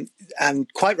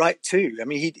quite right too. I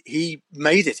mean, he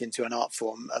made it into an art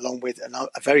form along with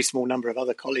a very small number of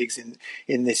other colleagues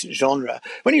in this genre.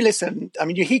 When you listen, I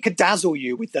mean, he could dazzle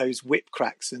you with those whip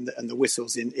cracks and the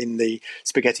whistles in the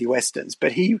spaghetti westerns,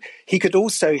 but he could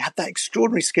also have that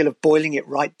extraordinary skill of boiling it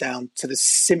right down to the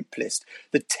simplest,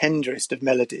 the tenderest of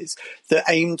melodies that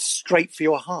aimed straight for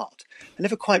your heart. I'm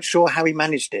never quite sure how he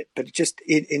managed it, but just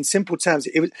in simple terms,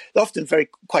 it was often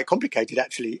quite complicated,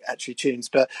 actually tunes,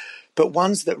 but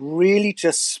ones that really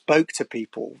just spoke to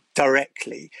people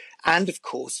directly, and of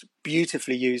course,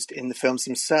 beautifully used in the films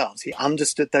themselves. He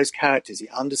understood those characters, he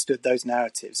understood those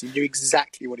narratives, he knew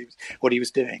exactly what he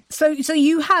was doing. So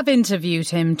you have interviewed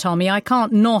him, Tommy. I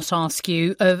can't not ask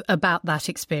you about that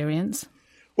experience.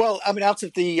 Well, I mean, out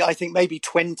of the, I think maybe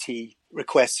 20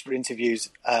 requests for interviews,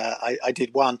 I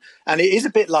did one, and it was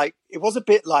a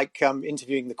bit like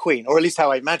interviewing the Queen, or at least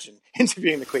how I imagine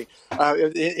interviewing the Queen,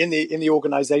 in the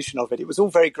organisation of it. It was all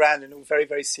very grand and all very,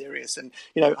 very serious. And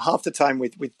half the time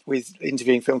with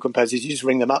interviewing film composers, you just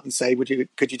ring them up and say,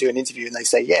 could you do an interview? And they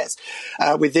say yes.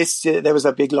 With this, there was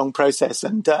a big long process,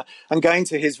 and going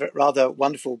to his rather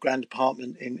wonderful grand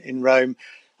apartment in Rome.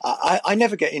 I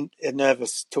never get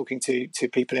nervous talking to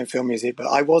people in film music, but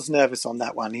I was nervous on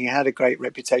that one. He had a great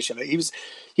reputation. He was,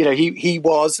 he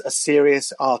was a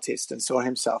serious artist and saw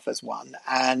himself as one.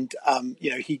 And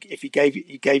he gave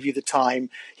you the time,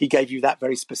 he gave you that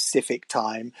very specific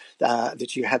time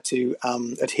that you had to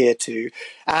adhere to,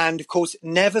 and of course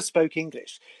never spoke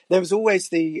English. There was always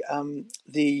the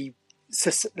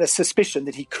suspicion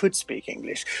that he could speak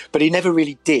English, but he never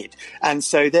really did. And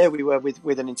so there we were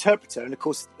with an interpreter, and of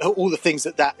course all the things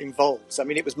that involves. I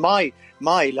mean, it was my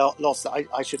loss that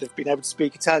I should have been able to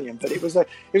speak Italian, but it was a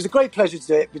great pleasure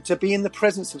to be in the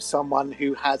presence of someone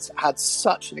who has had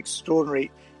such an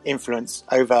extraordinary influence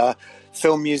over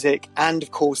film music, and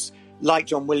of course, like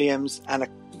John Williams and a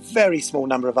very small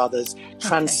number of others,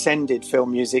 transcended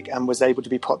film music and was able to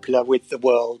be popular with the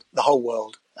whole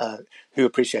world. Who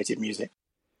appreciated music.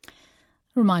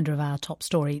 Reminder of our top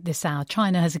story this hour.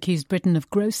 China has accused Britain of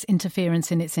gross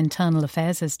interference in its internal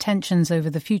affairs as tensions over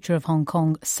the future of Hong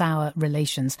Kong sour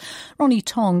relations. Ronnie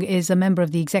Tong is a member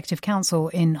of the Executive Council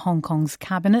in Hong Kong's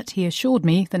cabinet. He assured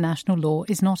me the national law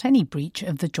is not any breach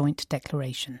of the joint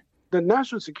declaration. The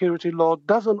national security law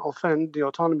doesn't offend the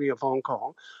autonomy of Hong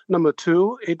Kong. Number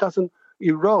two, it doesn't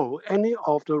erode any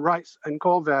of the rights and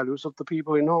core values of the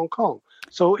people in Hong Kong.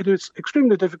 So it is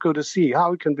extremely difficult to see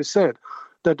how it can be said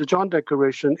that the joint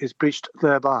declaration is breached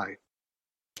thereby.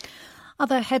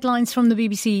 Other headlines from the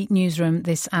BBC newsroom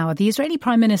this hour. The Israeli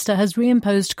Prime Minister has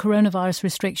reimposed coronavirus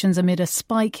restrictions amid a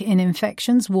spike in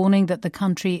infections, warning that the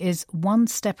country is one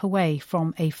step away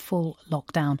from a full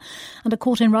lockdown. And a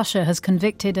court in Russia has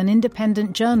convicted an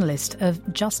independent journalist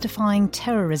of justifying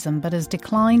terrorism, but has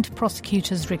declined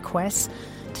prosecutors' requests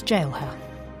to jail her.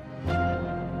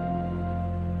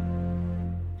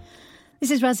 This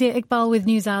is Razia Iqbal with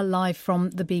NewsHour live from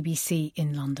the BBC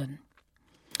in London.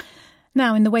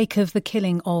 Now, in the wake of the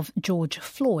killing of George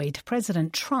Floyd,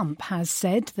 President Trump has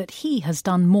said that he has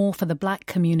done more for the black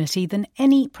community than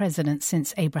any president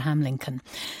since Abraham Lincoln.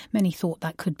 Many thought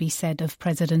that could be said of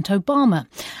President Obama.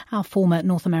 Our former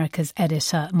North America's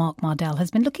editor, Mark Mardell,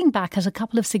 has been looking back at a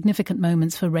couple of significant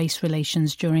moments for race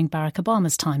relations during Barack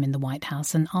Obama's time in the White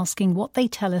House and asking what they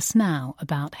tell us now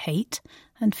about hate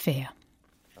and fear.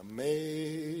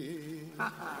 Amazing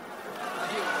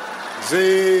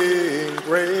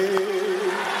grace,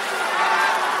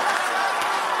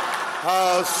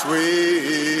 how sweet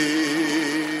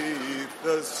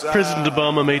the sound. President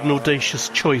Obama made an audacious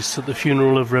choice at the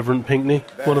funeral of Reverend Pinckney,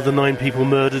 one of the 9 people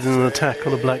murdered in an attack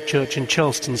on a black church in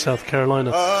Charleston, South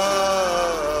Carolina.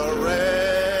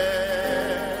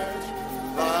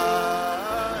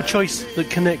 A choice that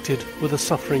connected with a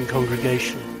suffering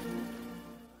congregation.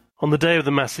 On the day of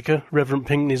the massacre, Reverend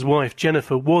Pinckney's wife,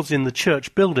 Jennifer, was in the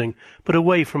church building, but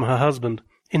away from her husband,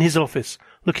 in his office,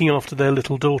 looking after their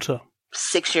little daughter.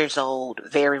 6 years old,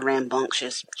 very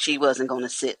rambunctious. She wasn't going to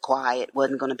sit quiet,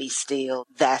 wasn't going to be still.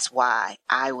 That's why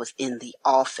I was in the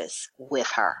office with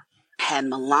her. Had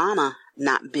Milana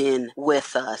not been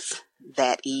with us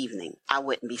that evening, I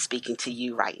wouldn't be speaking to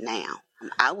you right now.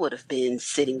 I would have been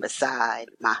sitting beside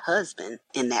my husband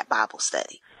in that Bible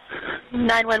study.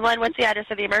 911, what's the address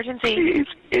of the emergency? Please,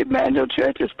 Emmanuel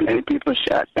Church, there's plenty people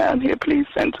shot down here. Please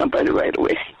send somebody right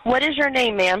away. What is your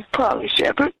name, ma'am? Polly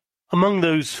Shepherd. Among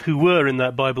those who were in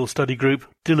that Bible study group,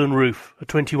 Dylan Roof, a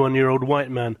 21-year-old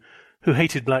white man who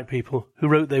hated black people, who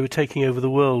wrote they were taking over the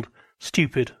world,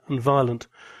 stupid and violent.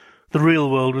 The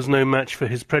real world was no match for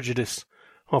his prejudice.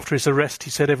 After his arrest, he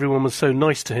said everyone was so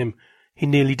nice to him, he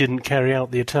nearly didn't carry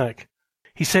out the attack.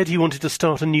 He said he wanted to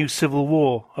start a new civil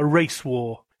war, a race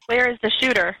war. Where is the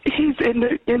shooter? He's in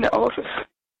the office.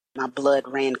 My blood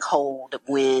ran cold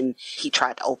when he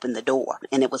tried to open the door,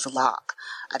 and it was locked.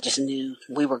 I just knew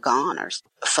we were goners.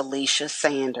 Felicia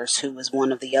Sanders, who was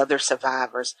one of the other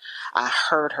survivors, I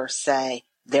heard her say,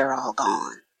 they're all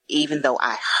gone. Even though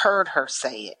I heard her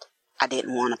say it, I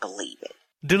didn't want to believe it.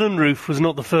 Dylan Roof was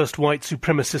not the first white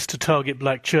supremacist to target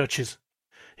black churches.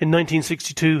 In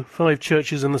 1962, 5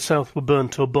 churches in the South were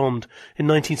burnt or bombed. In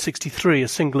 1963, a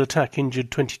single attack injured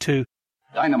 22.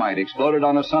 Dynamite exploded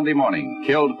on a Sunday morning,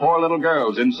 killed 4 little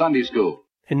girls in Sunday school.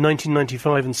 In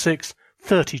 1995 and 6,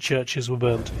 30 churches were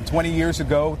burnt. 20 years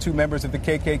ago, 2 members of the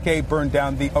KKK burned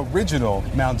down the original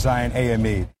Mount Zion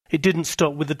AME. It didn't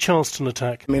stop with the Charleston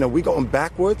attack. I mean, are we going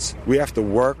backwards? We have to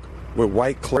work with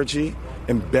white clergy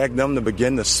and beg them to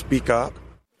begin to speak up.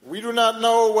 We do not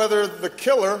know whether the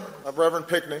killer of Reverend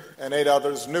Pinckney and 8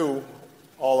 others knew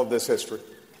all of this history,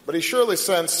 but he surely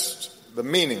sensed the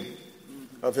meaning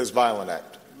of his violent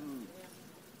act.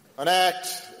 An act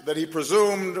that he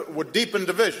presumed would deepen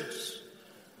divisions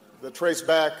that trace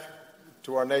back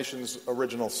to our nation's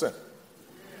original sin.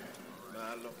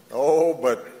 Oh,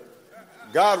 but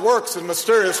God works in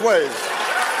mysterious ways.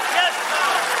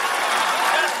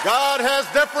 God has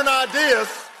different ideas.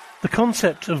 The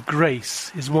concept of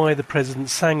grace is why the president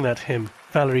sang that hymn.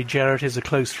 Valerie Jarrett is a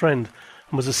close friend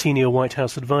and was a senior White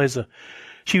House advisor.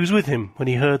 She was with him when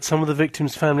he heard some of the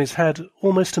victims' families had,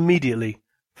 almost immediately,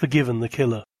 forgiven the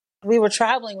killer. We were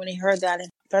traveling when he heard that, and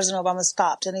President Obama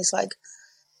stopped, and he's like,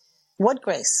 what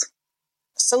grace?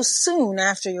 So soon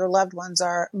after your loved ones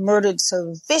are murdered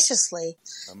so viciously.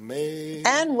 Amazing.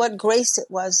 And what grace it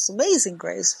was, amazing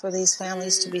grace, for these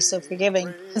families to be so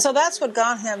forgiving. And so that's what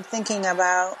got him thinking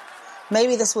about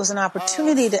maybe this was an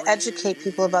opportunity to educate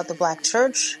people about the Black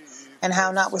church and how,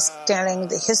 notwithstanding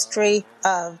the history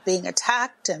of being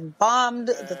attacked and bombed,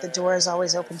 that the door is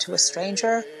always open to a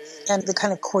stranger, and the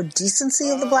kind of core decency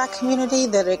of the Black community,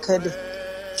 that it could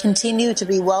continue to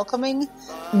be welcoming,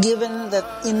 given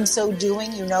that in so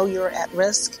doing you know you're at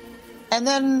risk. And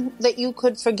then that you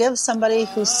could forgive somebody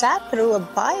who sat through a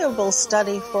Bible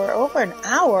study for over an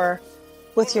hour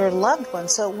with your loved one.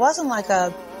 So it wasn't like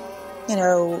a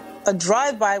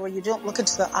drive-by where you don't look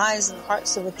into the eyes and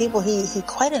hearts of the people. He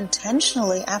quite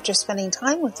intentionally, after spending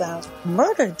time with them,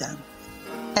 murdered them.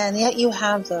 And yet you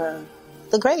have the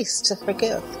grace to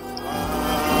forgive.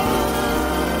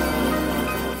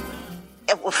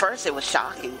 Well, first it was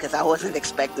shocking because I wasn't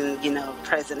expecting,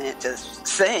 President to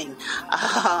sing.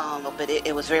 But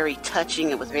it was very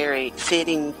touching. It was very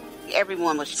fitting.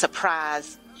 Everyone was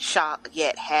surprised, shocked,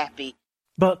 yet happy.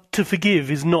 But to forgive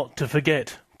is not to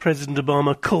forget. President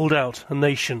Obama called out a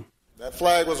nation. That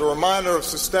flag was a reminder of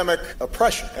systemic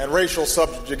oppression and racial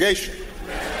subjugation.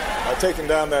 By taking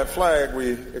down that flag,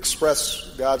 we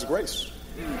express God's grace.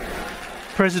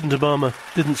 President Obama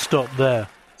didn't stop there.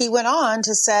 He went on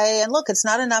to say, and look, it's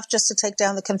not enough just to take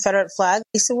down the Confederate flag.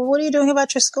 He said, well, what are you doing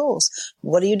about your schools?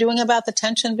 What are you doing about the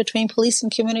tension between police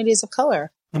and communities of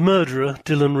color? The murderer,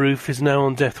 Dylann Roof, is now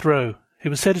on death row. It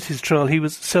was said at his trial he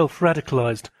was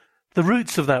self-radicalized. The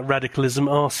roots of that radicalism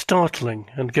are startling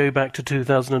and go back to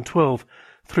 2012,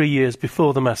 3 years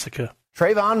before the massacre.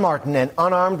 Trayvon Martin, an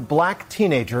unarmed Black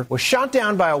teenager, was shot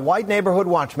down by a white neighborhood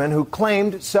watchman who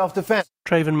claimed self-defense.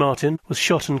 Trayvon Martin was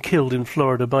shot and killed in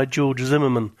Florida by George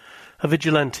Zimmerman, a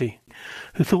vigilante,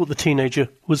 who thought the teenager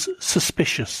was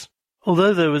suspicious.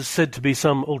 Although there was said to be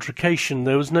some altercation,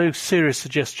 there was no serious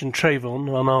suggestion Trayvon,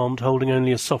 unarmed, holding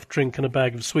only a soft drink and a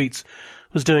bag of sweets,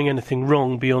 was doing anything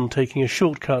wrong beyond taking a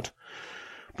shortcut.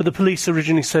 But the police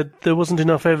originally said there wasn't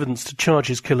enough evidence to charge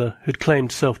his killer, who'd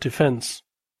claimed self-defense.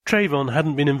 Trayvon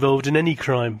hadn't been involved in any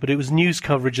crime, but it was news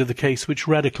coverage of the case which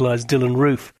radicalized Dylann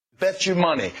Roof. Bet you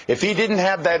money, if he didn't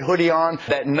have that hoodie on,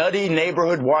 that nutty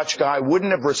neighborhood watch guy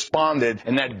wouldn't have responded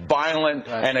in that violent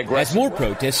and aggressive As more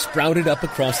protests sprouted up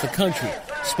across the country,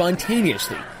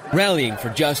 spontaneously rallying for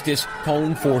justice,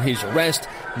 calling for his arrest,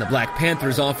 and the Black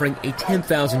Panthers offering a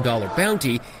 $10,000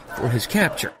 bounty for his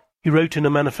capture. He wrote in a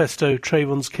manifesto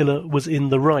Trayvon's killer was in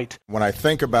the right. When I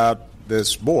think about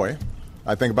this boy,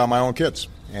 I think about my own kids.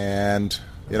 And,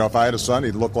 if I had a son,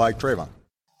 he'd look like Trayvon.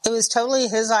 It was totally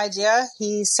his idea.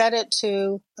 He said it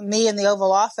to me in the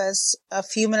Oval Office a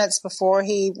few minutes before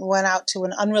he went out to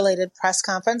an unrelated press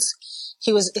conference.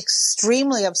 He was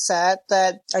extremely upset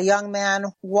that a young man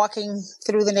walking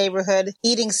through the neighborhood,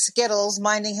 eating Skittles,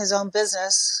 minding his own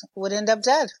business, would end up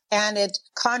dead. And it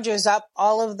conjures up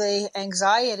all of the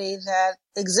anxiety that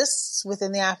exists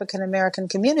within the African American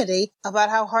community about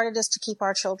how hard it is to keep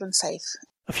our children safe.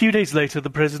 A few days later, the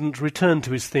president returned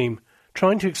to his theme,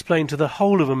 trying to explain to the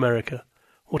whole of America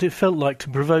what it felt like to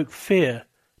provoke fear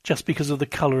just because of the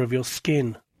colour of your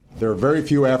skin. There are very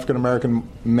few African-American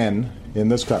men in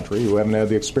this country who haven't had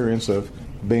the experience of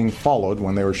being followed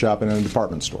when they were shopping in a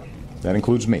department store. That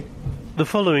includes me. The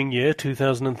following year,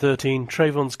 2013,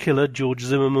 Trayvon's killer, George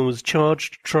Zimmerman, was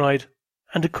charged, tried,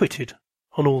 and acquitted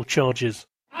on all charges.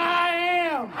 I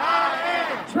am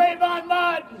Trayvon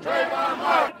Martin. Trayvon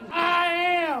Martin. I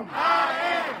am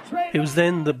Trayvon. It was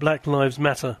then that Black Lives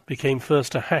Matter became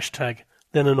first a hashtag,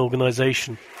 then an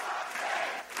organisation.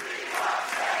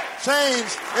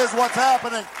 Change is what's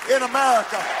happening in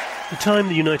America. The time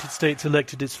the United States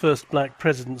elected its first black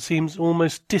president seems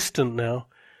almost distant now,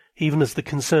 even as the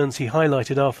concerns he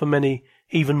highlighted are for many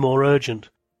even more urgent.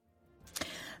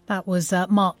 That was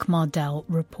Mark Mardell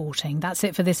reporting. That's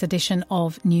it for this edition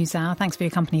of NewsHour. Thanks for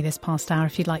your company this past hour.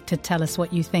 If you'd like to tell us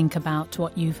what you think about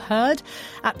what you've heard,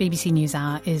 at BBC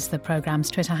NewsHour is the programme's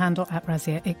Twitter handle. At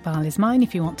Razia Iqbal is mine.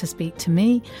 If you want to speak to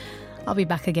me, I'll be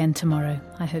back again tomorrow.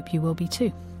 I hope you will be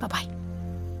too. Bye-bye.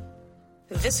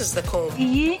 This is The Comb.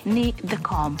 Ye need The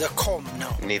Comb. The Comb,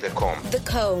 no. Need The Comb. The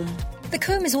Comb. The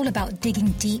Comb is all about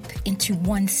digging deep into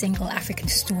one single African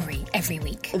story every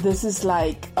week. This is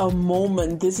like a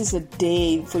moment. This is a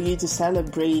day for you to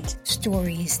celebrate.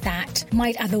 Stories that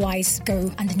might otherwise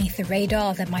go underneath the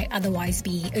radar, that might otherwise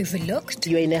be overlooked.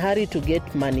 You're in a hurry to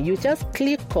get money. You just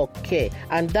click OK,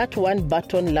 and that one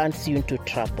button lands you into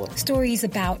trouble. Stories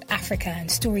about Africa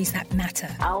and stories that matter.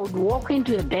 I would walk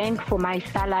into a bank for my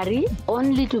salary,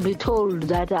 only to be told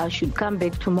that I should come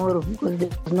back tomorrow because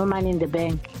there's no money in the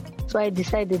bank. So I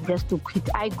decided just to quit.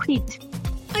 I quit.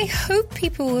 I hope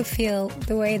people will feel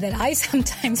the way that I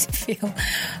sometimes feel,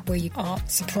 where you are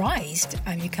surprised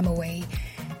and you come away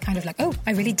kind of like, oh,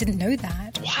 I really didn't know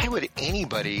that. Why would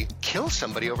anybody kill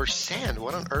somebody over sand?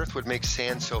 What on earth would make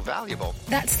sand so valuable?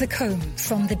 That's The Comb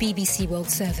from the BBC World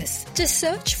Service. Just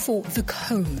search for The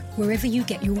Comb wherever you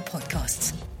get your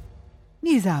podcasts.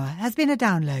 NewsHour has been a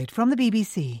download from the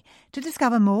BBC. To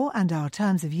discover more and our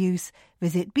terms of use,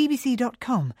 visit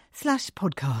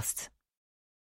bbc.com/podcasts.